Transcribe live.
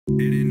In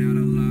and out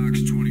of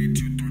locks,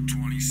 22 through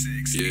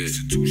 26. Yeah.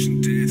 Institution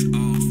deaths,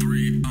 all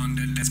three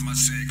under, that's my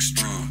six.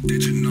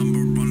 Digit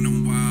number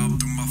running wild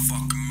through my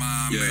fucking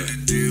mind. Yeah. Made a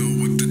deal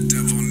with the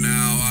devil,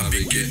 now I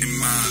be getting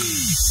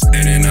mine.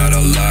 In and out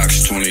of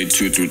locks,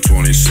 22 through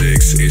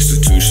 26.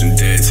 Institution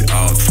deaths,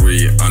 all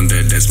three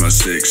under, that's my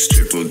six.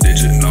 Triple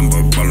digit number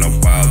running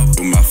wild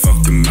through my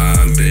fucking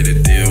mind. Made a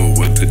deal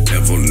with the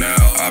devil, now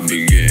I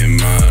be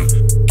getting mine.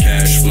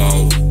 Cash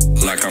flow,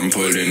 like I'm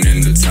putting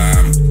in the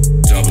time.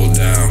 Double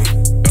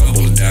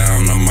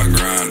down on my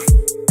grind.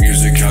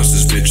 Music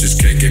houses, bitches,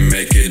 cake and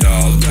make it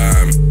all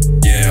dime.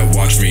 Yeah,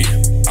 watch me,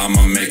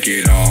 I'ma make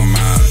it all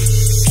mine.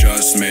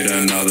 Just made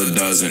another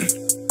dozen.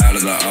 Out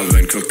of the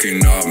oven,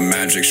 cooking up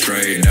magic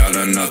straight out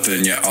of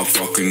nothing. Yeah, I'll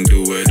fucking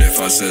do it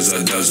if I says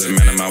I doesn't.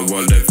 Man, in my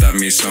world, if that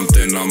means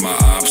something. All my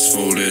ops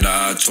folded,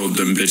 I told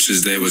them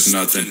bitches they was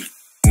nothing.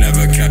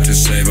 Never kept to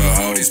save a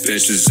hoe, these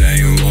bitches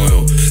ain't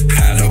loyal.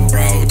 Had a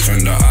bro,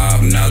 turned to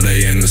op, now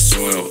they in the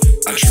soil.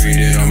 I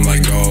treated them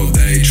like gold,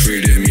 they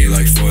treated me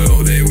like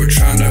foil. They were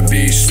trying to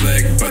be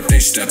slick, but they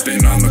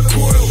stepping on the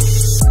coil.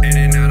 In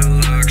and out of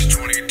locks,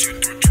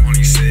 22 through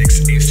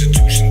 26.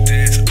 Institution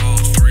deaths, all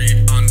three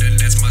under,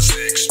 that's my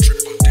six.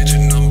 Triple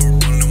digit number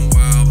running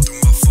wild through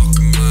my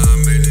fucking mind.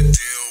 Made a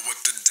deal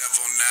with the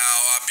devil, now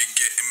I be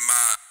getting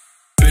mine.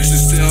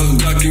 Bitches still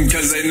ducking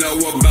cause they know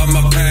about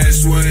my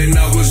past. When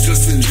I was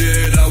just a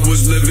jit, I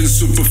was living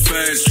super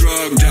fast.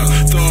 Drugged out,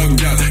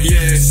 thugged out,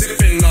 yeah,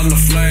 sipping on the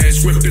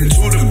flash. Whipping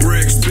to the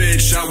bricks,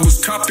 bitch, I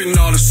was copping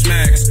all the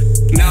smacks.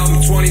 Now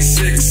I'm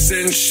 26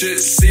 and shit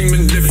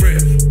seeming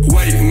different.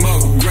 Wait,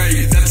 more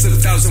great, that's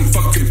 1,000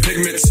 fucking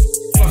pigments.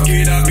 Fuck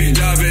it, I be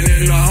diving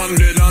in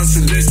 100 on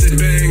sadistic.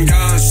 Been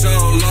gone so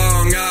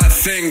long, I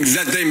think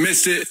that they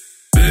missed it.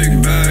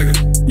 Big bag,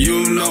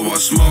 you know I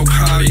smoke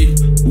hottie.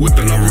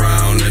 Whipping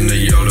around in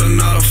the Yoda,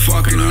 not a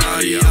fucking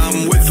naughty.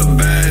 I'm with a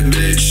bad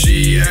bitch,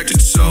 she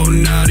acted so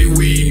naughty.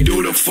 We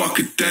do the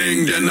fucking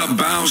thing, then I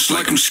bounce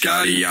like I'm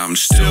Scotty. I'm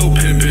still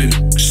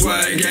pimping,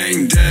 swag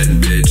ain't dead,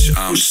 bitch,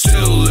 I'm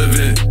still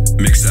living.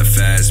 Mix that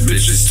fast,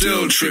 bitch, it's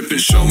still tripping.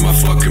 Show my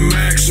fucking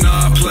max,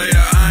 nah player,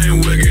 I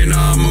ain't wigging,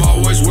 I'm always